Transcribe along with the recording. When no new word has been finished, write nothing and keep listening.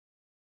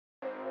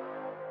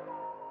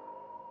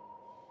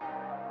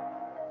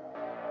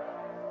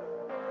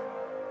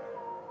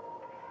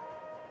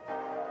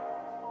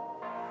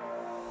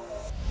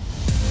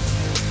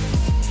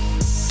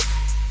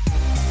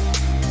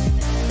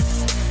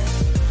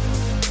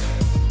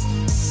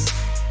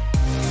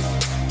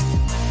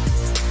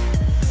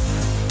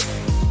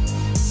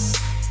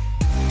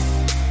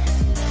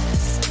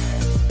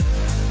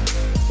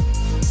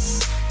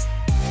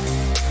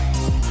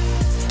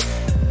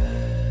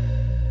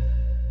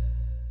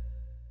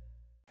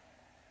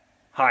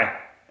Hi,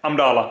 I'm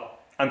Dala,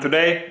 and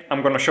today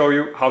I'm gonna show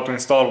you how to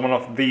install one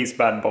of these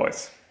bad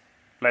boys.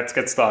 Let's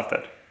get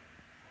started.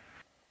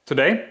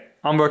 Today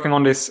I'm working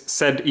on this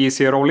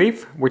ZE0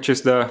 Leaf, which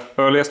is the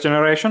earliest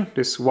generation,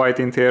 this white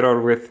interior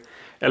with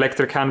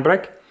electric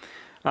handbrake.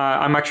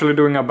 I'm actually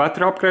doing a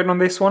battery upgrade on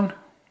this one,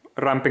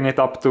 ramping it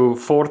up to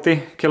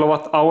 40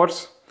 kilowatt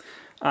hours.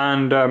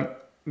 And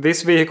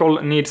this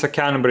vehicle needs a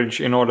CAN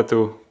bridge in order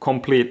to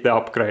complete the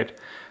upgrade.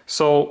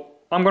 So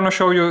I'm gonna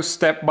show you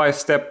step by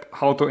step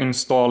how to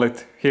install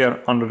it here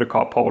under the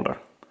cup holder.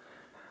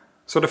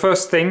 So the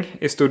first thing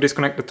is to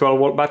disconnect the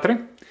 12-volt battery.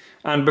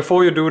 And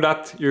before you do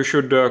that, you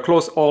should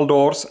close all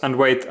doors and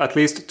wait at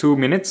least 2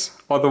 minutes.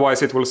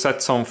 Otherwise it will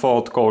set some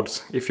fault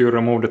codes if you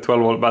remove the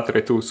 12-volt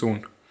battery too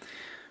soon.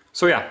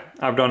 So yeah,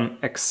 I've done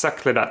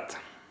exactly that.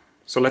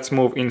 So let's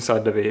move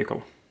inside the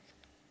vehicle.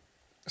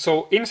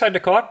 So inside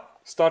the car,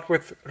 start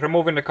with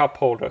removing the cup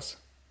holders.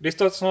 This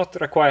does not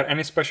require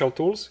any special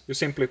tools, you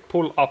simply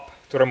pull up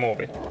to remove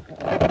it.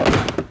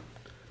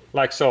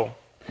 Like so.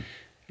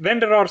 Then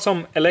there are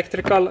some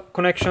electrical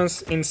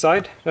connections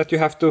inside that you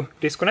have to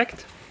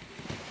disconnect.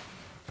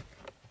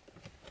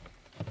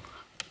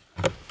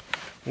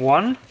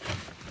 One.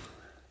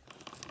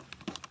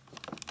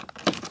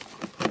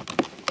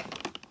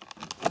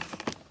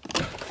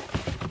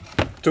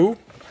 Two.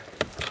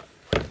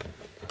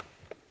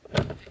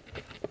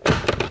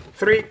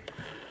 3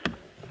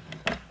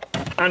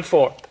 and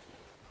 4.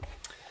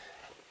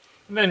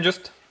 Then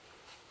just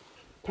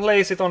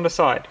place it on the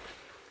side.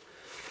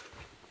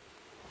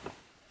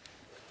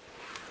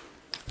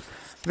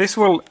 This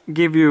will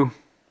give you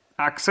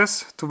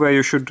access to where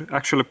you should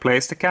actually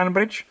place the CAN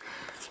bridge.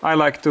 I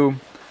like to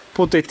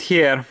put it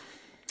here.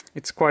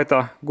 It's quite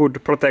a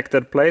good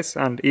protected place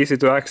and easy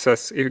to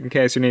access in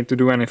case you need to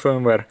do any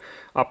firmware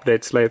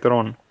updates later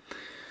on.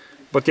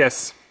 But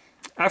yes,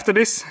 after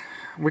this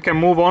we can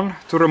move on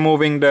to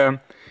removing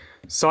the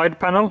side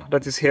panel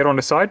that is here on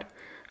the side.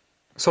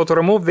 So to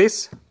remove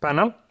this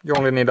panel, you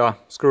only need a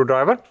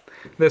screwdriver.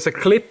 There's a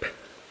clip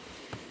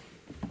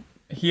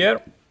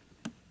here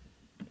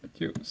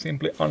that you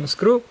simply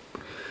unscrew,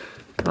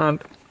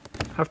 and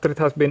after it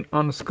has been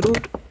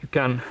unscrewed, you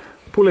can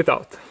pull it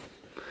out.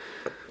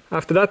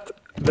 After that,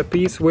 the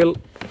piece will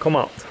come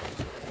out.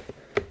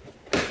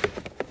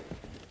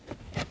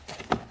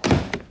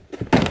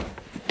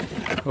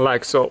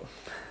 Like so.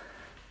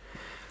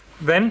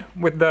 Then,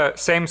 with the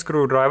same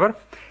screwdriver,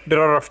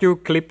 there are a few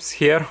clips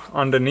here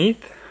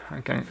underneath. I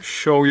can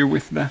show you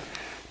with the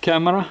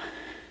camera.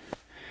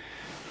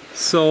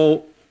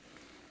 So,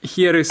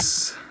 here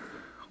is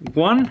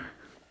one,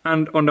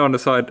 and on the other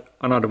side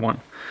another one.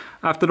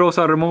 After those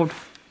are removed,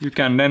 you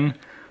can then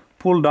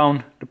pull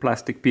down the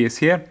plastic piece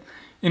here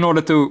in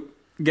order to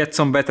get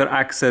some better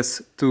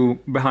access to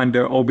behind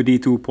the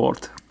OBD2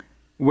 port,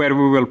 where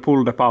we will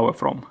pull the power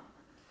from.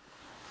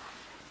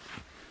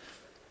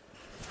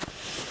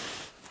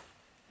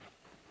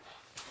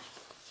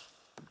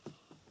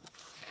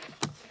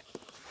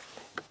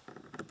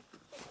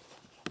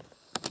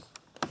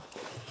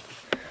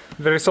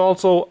 There is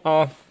also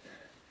a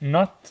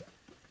nut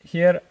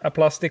here, a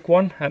plastic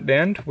one at the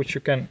end, which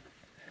you can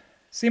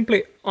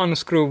simply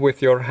unscrew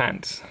with your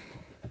hands.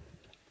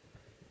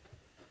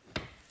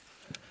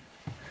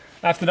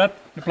 After that,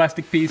 the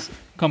plastic piece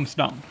comes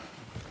down.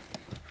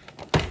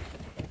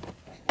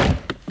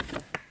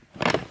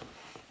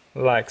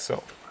 Like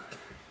so.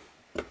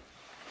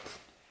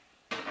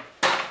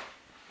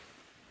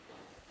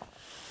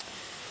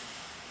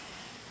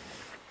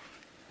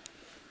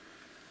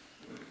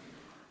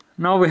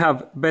 Now we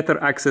have better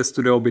access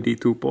to the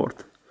OBD2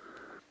 port.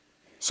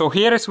 So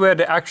here is where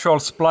the actual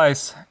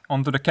splice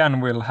onto the CAN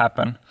will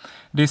happen.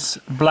 This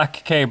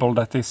black cable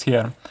that is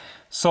here.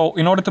 So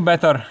in order to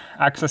better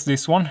access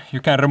this one, you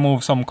can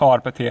remove some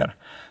carpet here.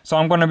 So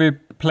I'm going to be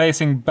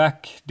placing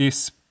back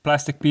this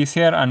plastic piece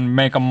here and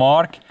make a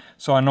mark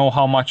so I know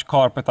how much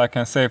carpet I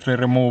can safely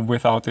remove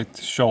without it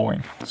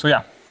showing. So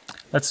yeah,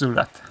 let's do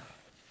that.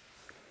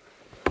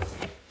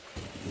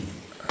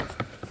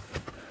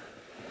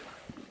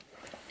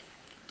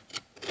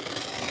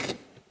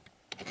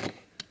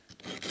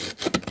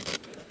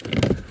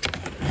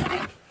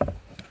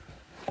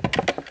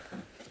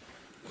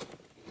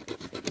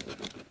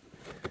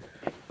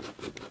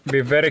 Be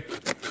very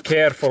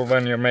careful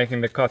when you're making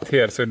the cut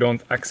here so you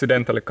don't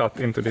accidentally cut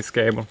into this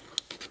cable.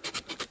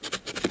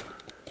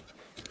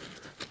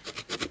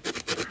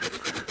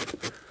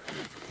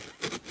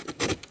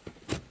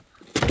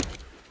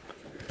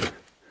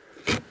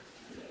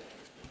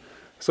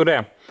 So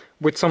there,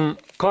 with some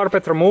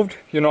carpet removed,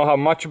 you now have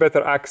much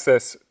better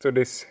access to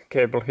this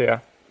cable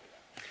here.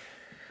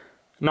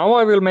 Now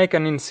I will make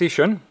an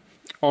incision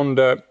on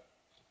the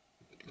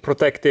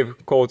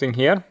protective coating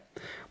here.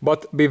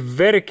 But be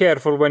very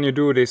careful when you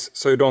do this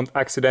so you don't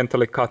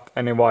accidentally cut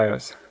any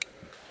wires.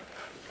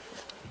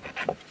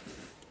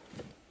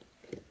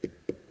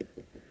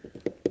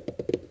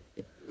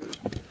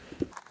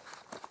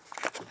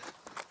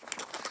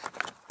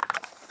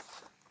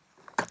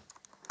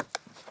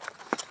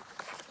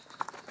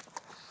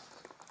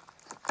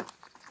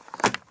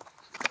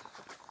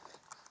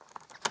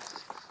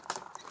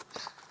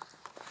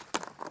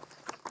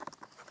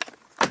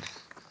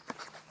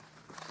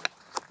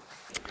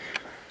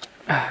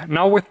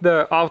 Now with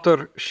the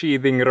outer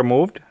sheathing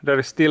removed, there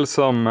is still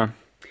some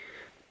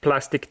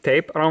plastic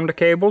tape around the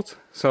cables,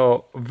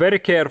 so very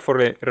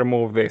carefully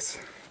remove this.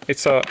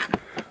 It's a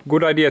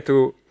good idea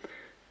to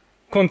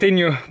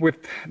continue with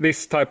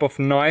this type of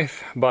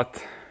knife,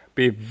 but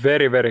be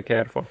very, very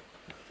careful.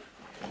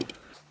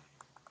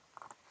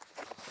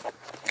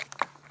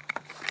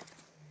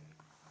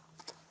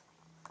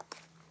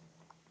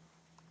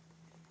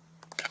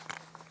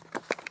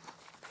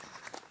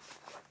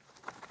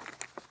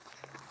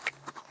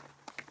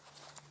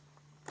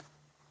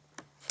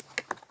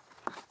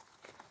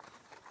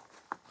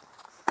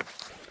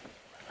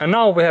 And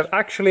now we have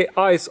actually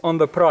eyes on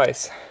the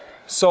prize.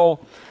 So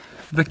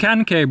the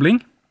CAN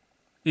cabling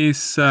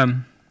is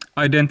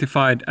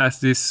identified as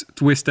this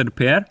twisted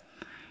pair.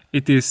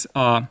 It is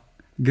a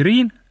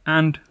green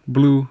and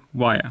blue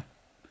wire.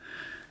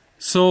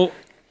 So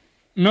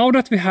now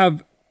that we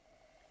have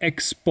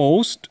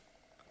exposed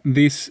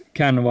this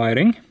CAN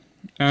wiring,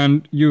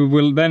 and you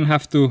will then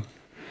have to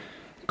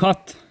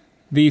cut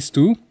these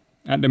two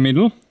at the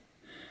middle,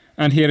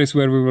 and here is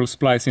where we will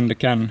splice in the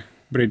CAN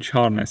bridge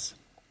harness.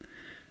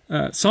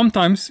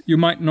 Sometimes you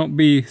might not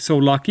be so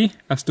lucky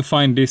as to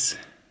find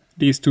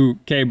these two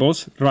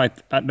cables right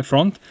at the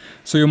front,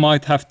 so you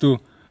might have to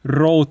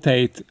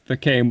rotate the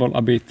cable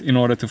a bit in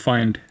order to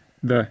find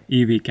the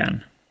EV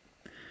CAN.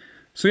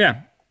 So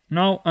yeah,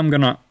 now I'm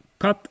gonna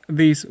cut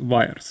these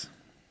wires.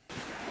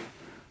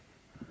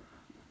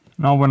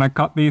 Now when I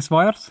cut these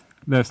wires,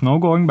 there's no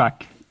going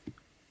back.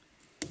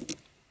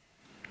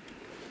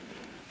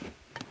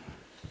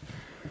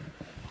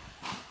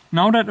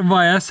 Now that the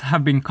wires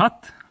have been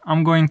cut,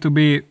 I'm going to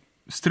be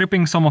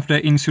stripping some of the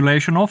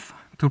insulation off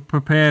to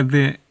prepare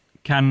the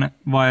CAN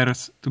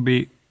wires to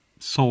be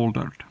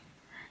soldered.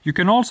 You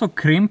can also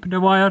crimp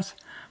the wires,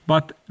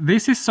 but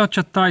this is such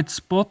a tight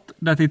spot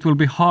that it will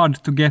be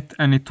hard to get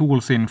any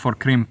tools in for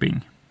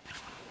crimping.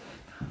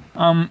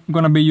 I'm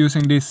gonna be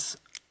using this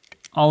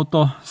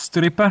auto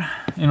stripper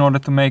in order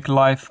to make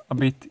life a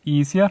bit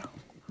easier.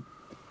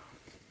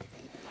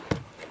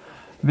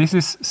 This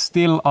is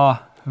still a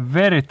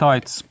very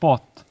tight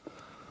spot,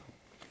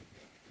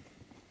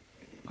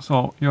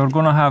 so you're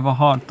gonna have a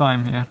hard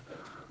time here.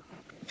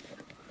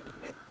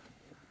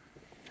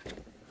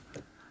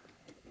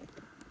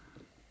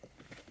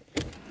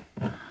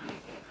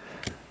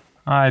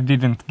 I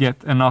didn't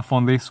get enough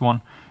on this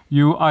one.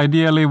 You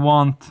ideally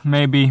want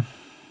maybe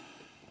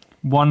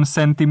 1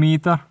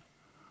 centimeter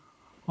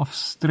of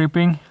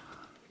stripping.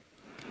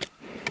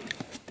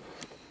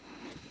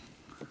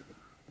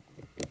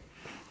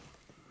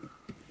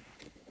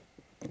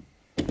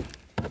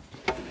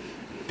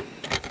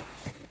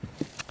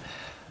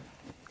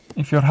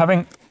 If you're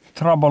having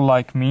trouble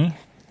like me,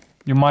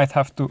 you might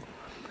have to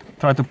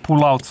try to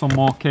pull out some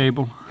more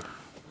cable.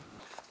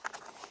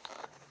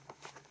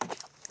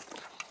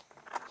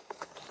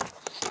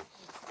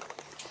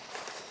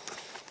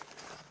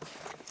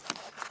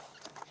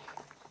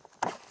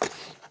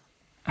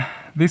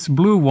 This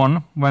blue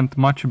one went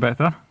much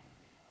better.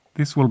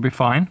 This will be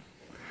fine.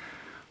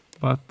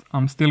 But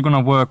I'm still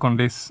gonna work on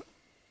this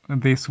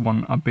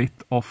one a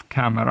bit off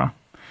camera.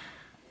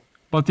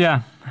 But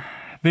yeah,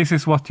 this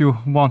is what you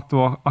want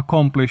to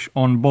accomplish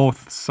on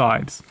both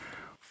sides.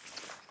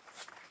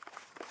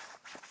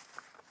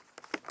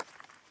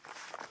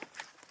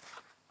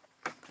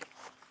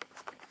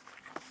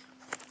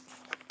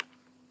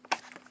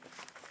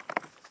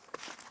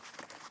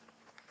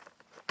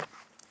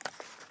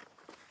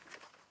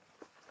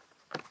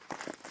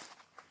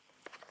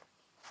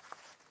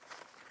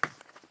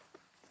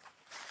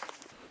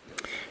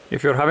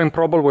 If you're having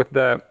trouble with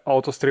the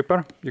auto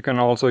stripper, you can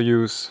also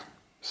use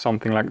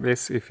something like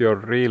this if you're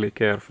really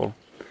careful.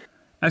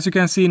 As you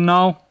can see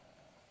now,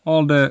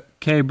 all the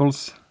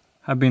cables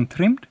have been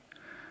trimmed,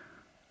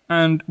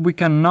 and we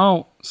can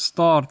now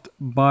start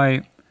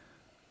by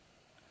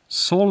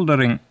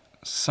soldering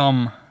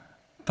some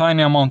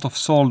tiny amount of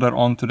solder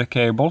onto the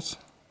cables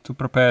to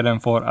prepare them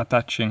for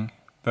attaching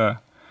the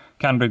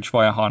CAN bridge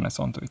wire harness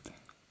onto it.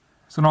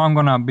 So now I'm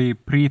gonna be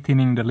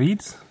pre-tinning the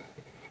leads.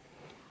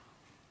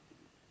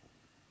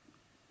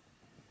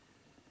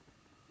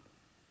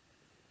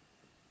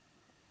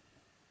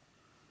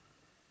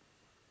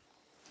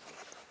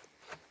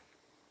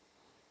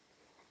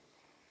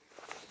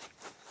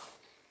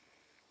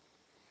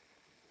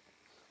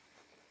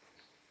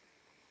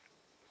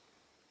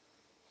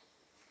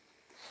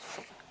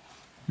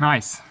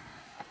 Nice.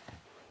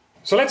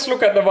 So let's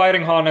look at the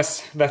wiring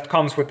harness that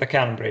comes with the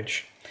CAN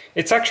bridge.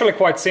 It's actually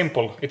quite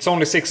simple. It's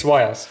only 6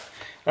 wires.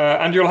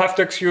 And you'll have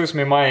to excuse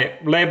me, my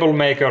label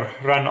maker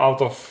ran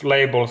out of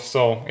labels,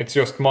 so it's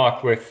just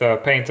marked with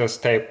painter's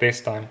tape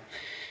this time.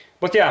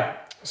 But yeah,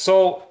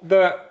 so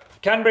the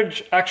CAN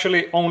bridge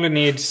actually only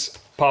needs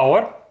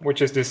power,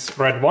 which is this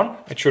red one.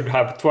 It should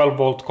have 12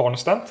 volt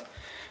constant.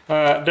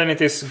 Then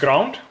it is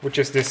ground, which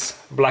is this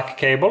black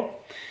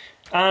cable.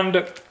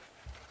 And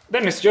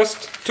then it's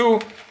just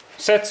 2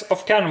 sets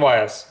of CAN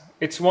wires.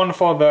 It's one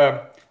for the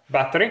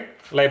battery,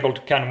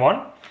 labeled CAN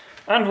 1,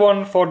 and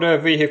one for the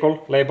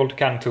vehicle, labeled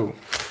CAN 2.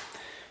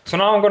 So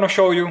now I'm gonna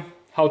show you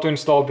how to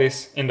install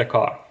this in the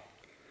car.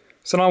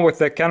 So now with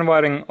the CAN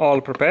wiring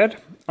all prepared,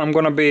 I'm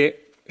gonna be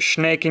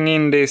snaking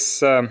in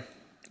this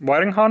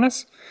wiring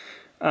harness,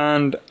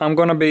 and I'm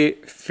gonna be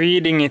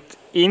feeding it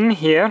in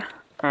here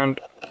and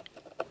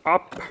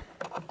up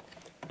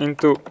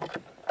into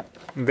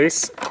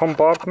this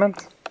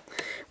compartment,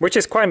 which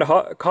is kind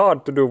of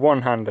hard to do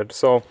one-handed,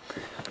 so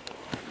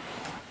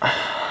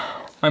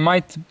I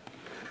might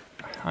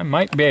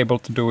be able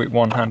to do it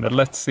one-handed.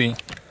 Let's see.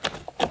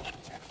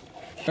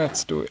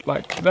 Let's do it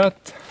like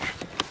that,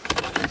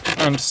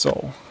 and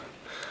so.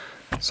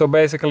 So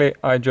basically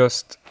I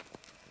just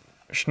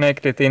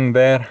snaked it in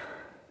there,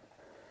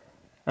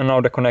 and now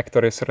the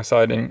connector is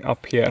residing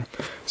up here.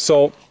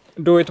 So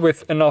do it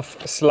with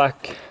enough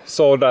slack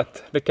so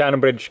that the CAN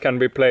bridge can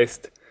be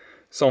placed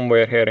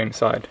somewhere here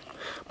inside.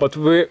 But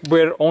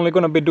we're only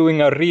going to be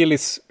doing a really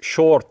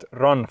short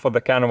run for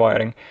the CAN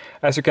wiring.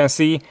 As you can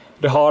see,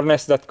 the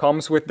harness that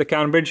comes with the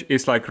CAN bridge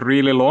is like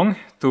really long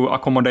to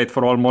accommodate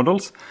for all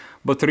models.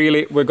 But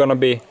really we're going to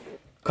be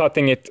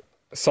cutting it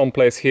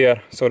someplace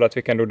here so that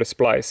we can do the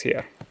splice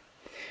here.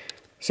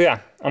 So yeah,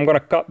 I'm going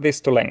to cut this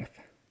to length.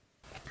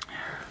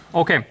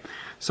 Okay,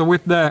 so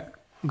with the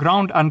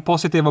ground and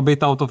positive a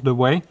bit out of the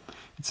way,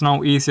 it's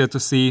now easier to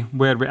see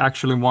where we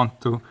actually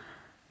want to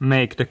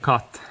make the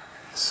cut.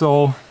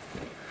 So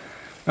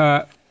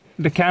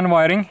the CAN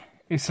wiring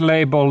is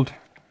labeled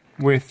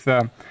with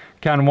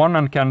CAN 1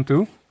 and CAN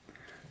 2.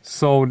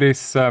 So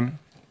this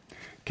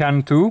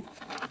CAN 2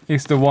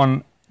 is the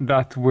one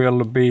that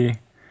will be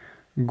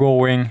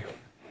going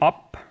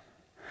up,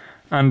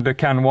 and the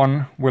CAN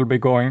 1 will be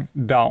going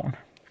down.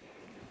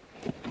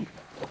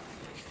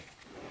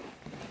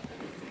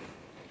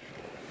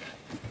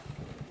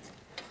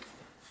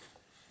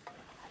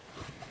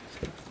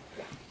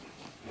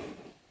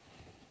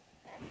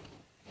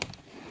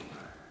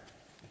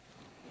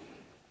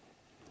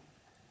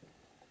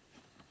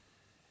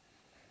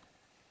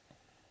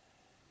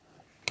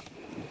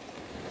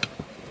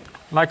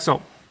 Like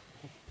so.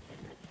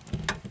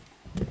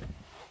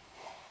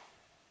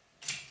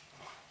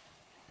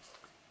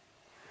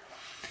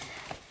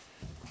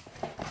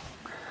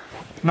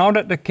 Now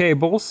that the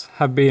cables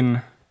have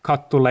been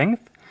cut to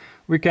length,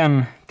 we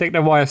can take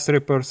the wire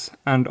strippers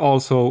and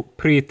also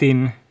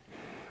pre-tin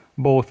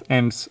both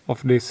ends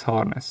of this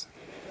harness.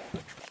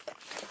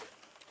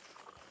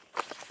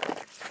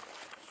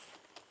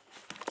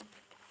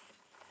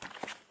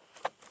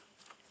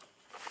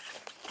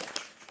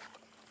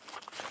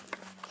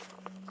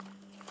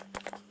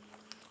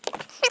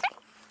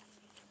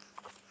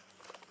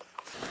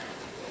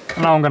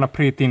 Now I'm gonna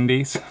pre-tin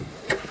these.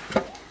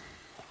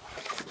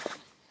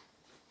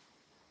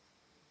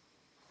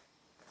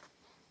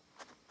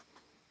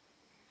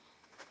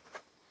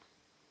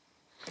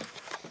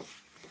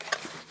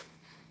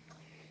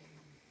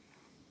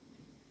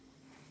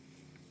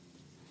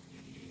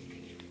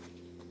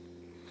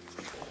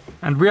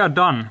 And we are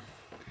done.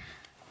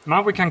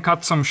 Now we can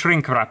cut some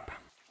shrink wrap.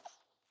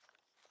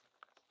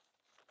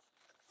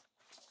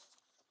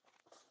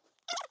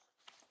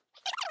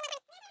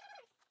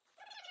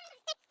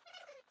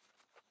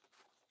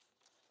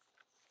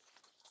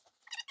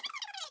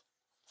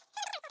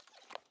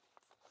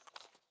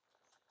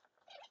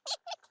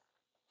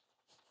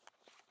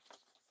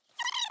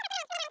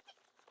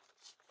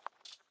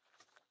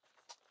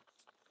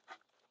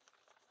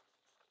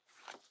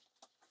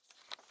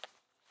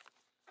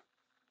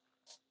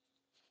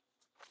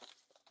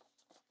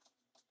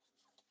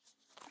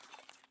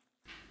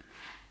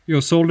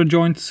 Your solder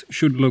joints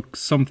should look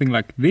something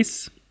like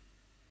this.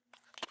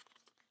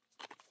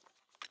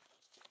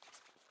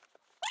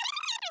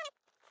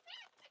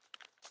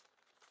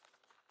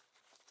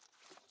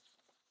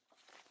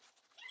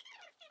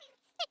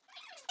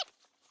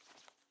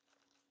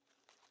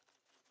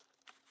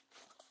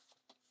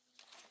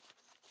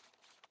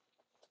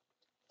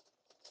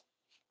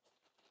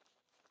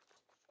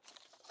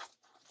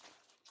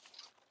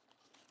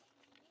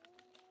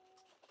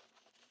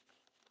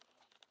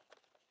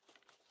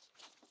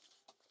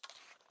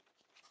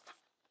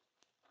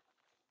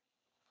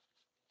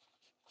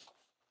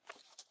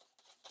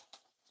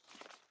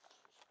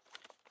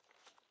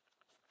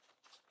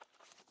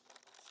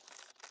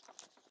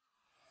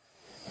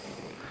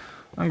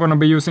 I'm gonna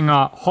be using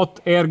a hot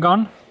air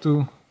gun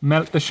to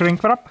melt the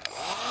shrink wrap.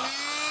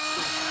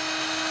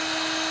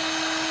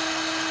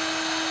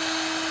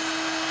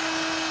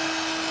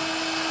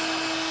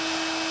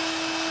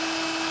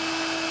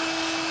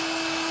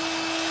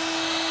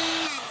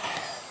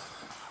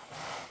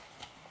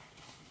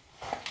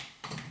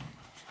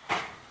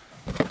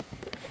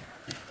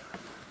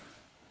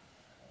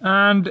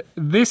 And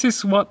this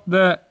is what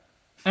the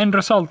end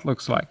result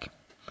looks like.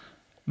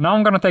 Now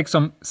I'm gonna take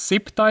some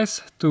zip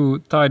ties to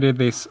tidy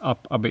this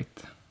up a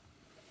bit.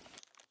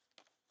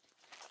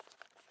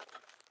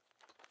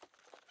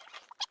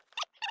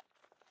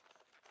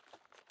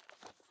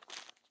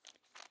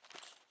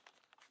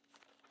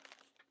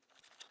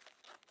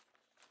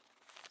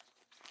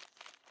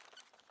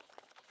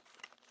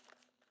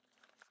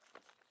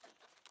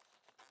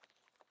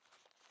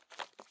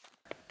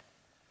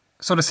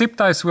 So the zip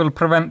ties will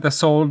prevent the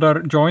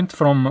solder joint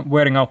from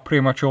wearing out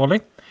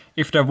prematurely.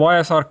 If the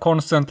wires are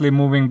constantly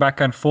moving back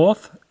and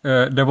forth,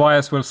 the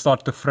wires will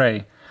start to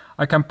fray.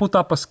 I can put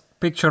up a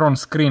picture on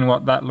screen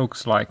what that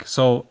looks like.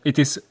 So it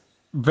is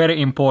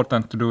very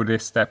important to do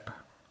this step.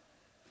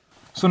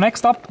 So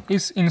next up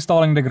is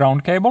installing the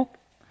ground cable.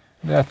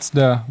 That's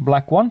the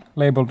black one,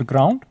 labeled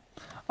ground.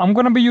 I'm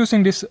gonna be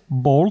using this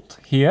bolt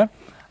here,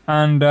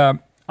 and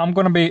I'm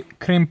gonna be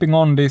crimping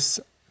on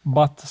this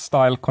butt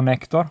style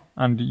connector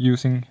and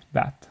using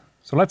that.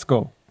 So let's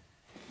go.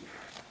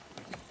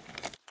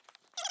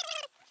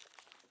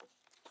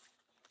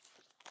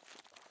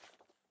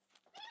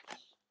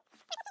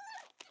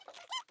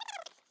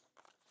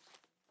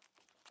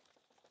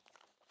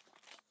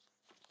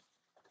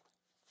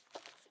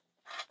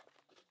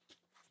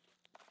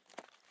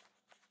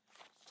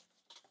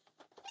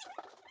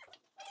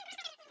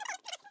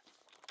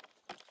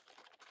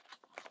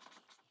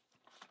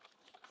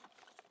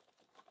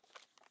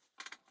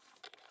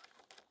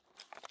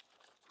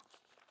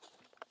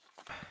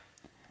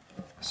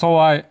 So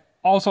I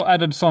also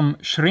added some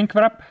shrink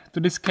wrap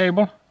to this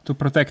cable to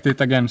protect it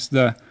against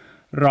the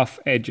rough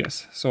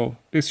edges. So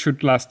this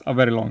should last a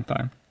very long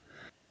time.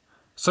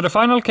 So the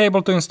final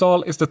cable to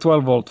install is the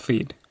 12 volt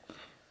feed.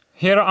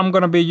 Here I'm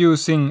gonna be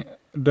using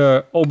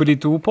the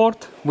OBD2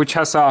 port, which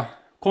has a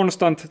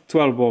constant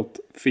 12 volt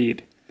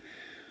feed.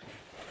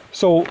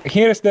 So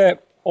here is the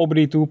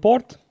OBD2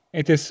 port.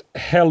 It is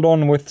held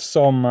on with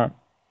some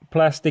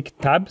plastic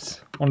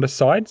tabs on the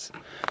sides.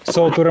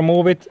 So to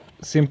remove it,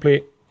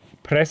 simply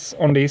press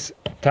on these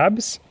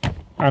tabs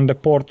and the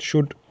port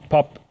should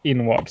pop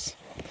inwards.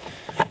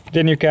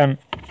 Then you can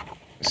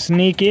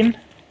sneak in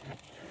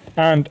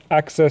and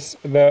access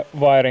the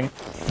wiring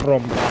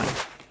from behind.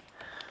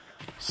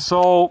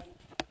 So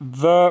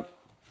the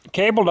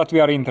cable that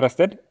we are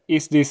interested in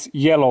is this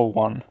yellow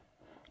one.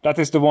 That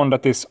is the one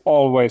that is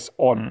always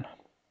on.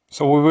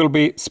 So we will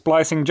be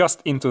splicing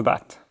just into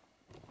that.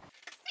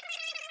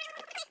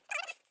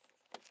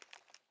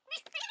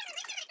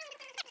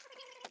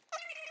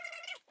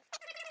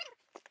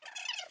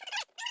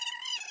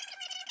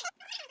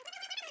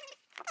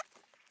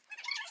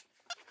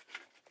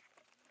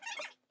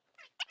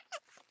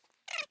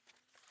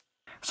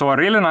 So a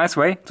really nice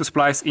way to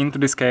splice into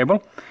this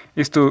cable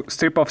is to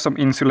strip off some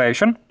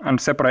insulation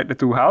and separate the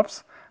two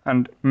halves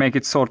and make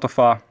it sort of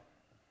a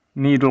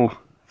needle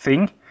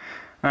thing.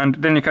 And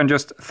then you can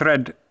just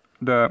thread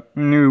the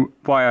new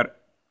wire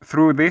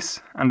through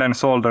this and then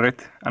solder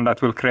it, and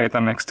that will create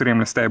an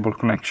extremely stable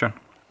connection.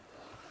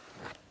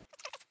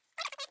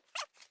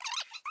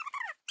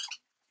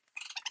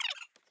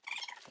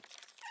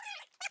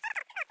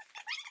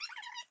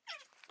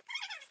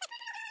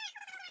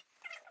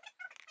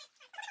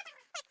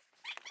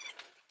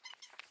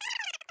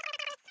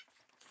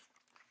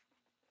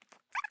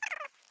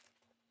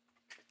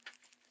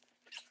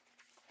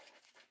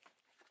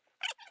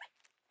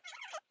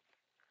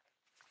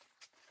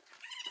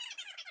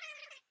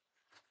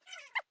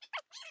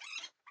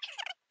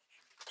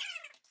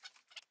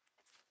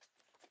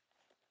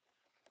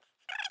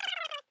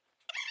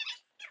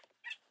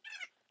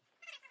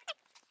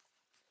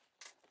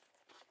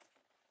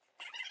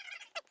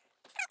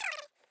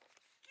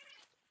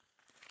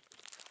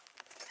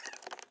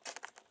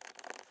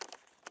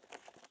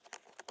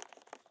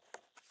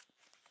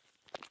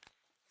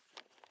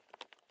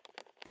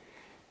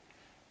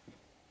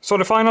 So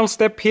the final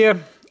step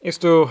here is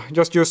to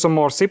just use some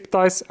more zip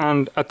ties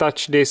and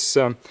attach this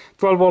 12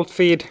 volt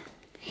feed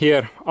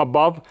here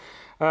above,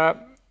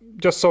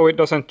 just so it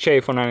doesn't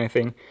chafe on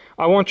anything.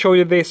 I won't show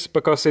you this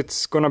because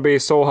it's gonna be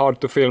so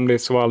hard to film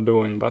this while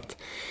doing, but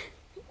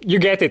you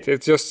get it,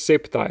 it's just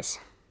zip ties.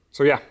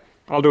 So yeah,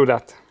 I'll do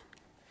that.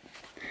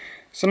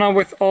 So now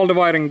with all the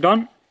wiring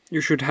done, you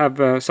should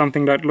have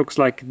something that looks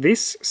like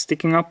this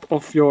sticking up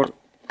of your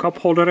cup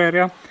holder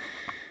area.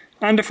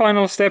 And the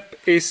final step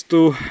is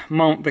to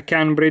mount the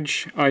CAN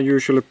bridge. I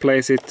usually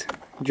place it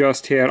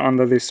just here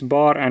under this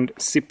bar and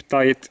zip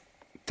tie it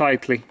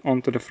tightly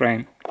onto the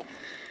frame.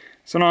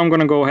 So now I'm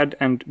gonna go ahead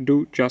and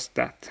do just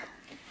that.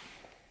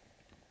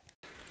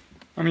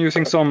 I'm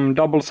using some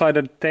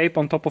double-sided tape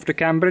on top of the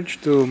CAN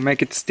bridge to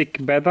make it stick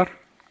better.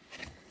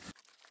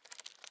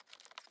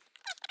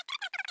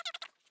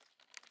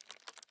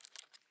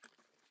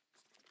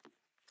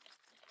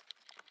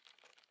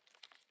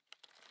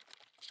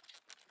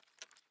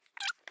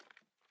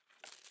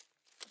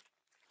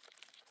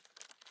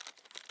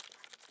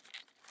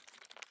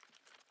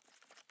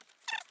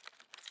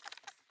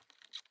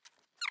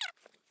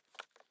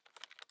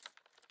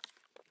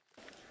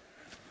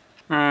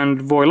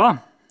 And voila,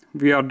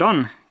 we are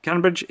done.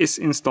 CAN bridge is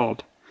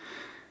installed.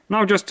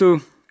 Now just to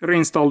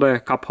reinstall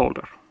the cup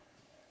holder.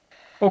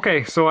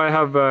 Okay, so I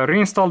have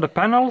reinstalled the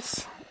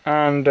panels,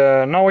 and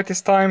now it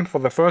is time for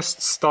the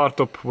first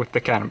startup with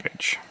the CAN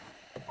bridge.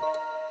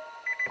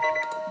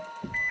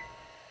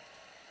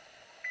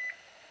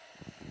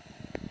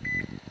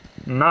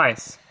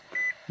 Nice.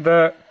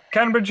 The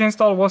CAN bridge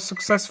install was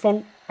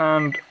successful,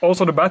 and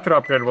also the battery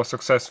upgrade was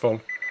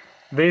successful.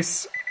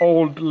 This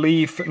old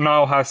Leaf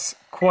now has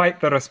quite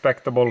the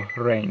respectable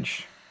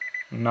range.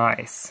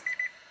 Nice.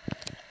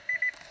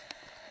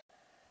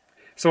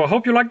 So I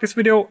hope you liked this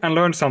video and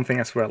learned something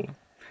as well.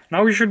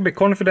 Now you should be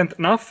confident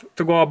enough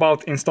to go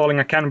about installing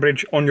a CAN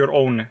bridge on your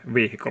own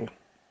vehicle.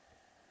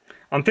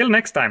 Until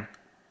next time!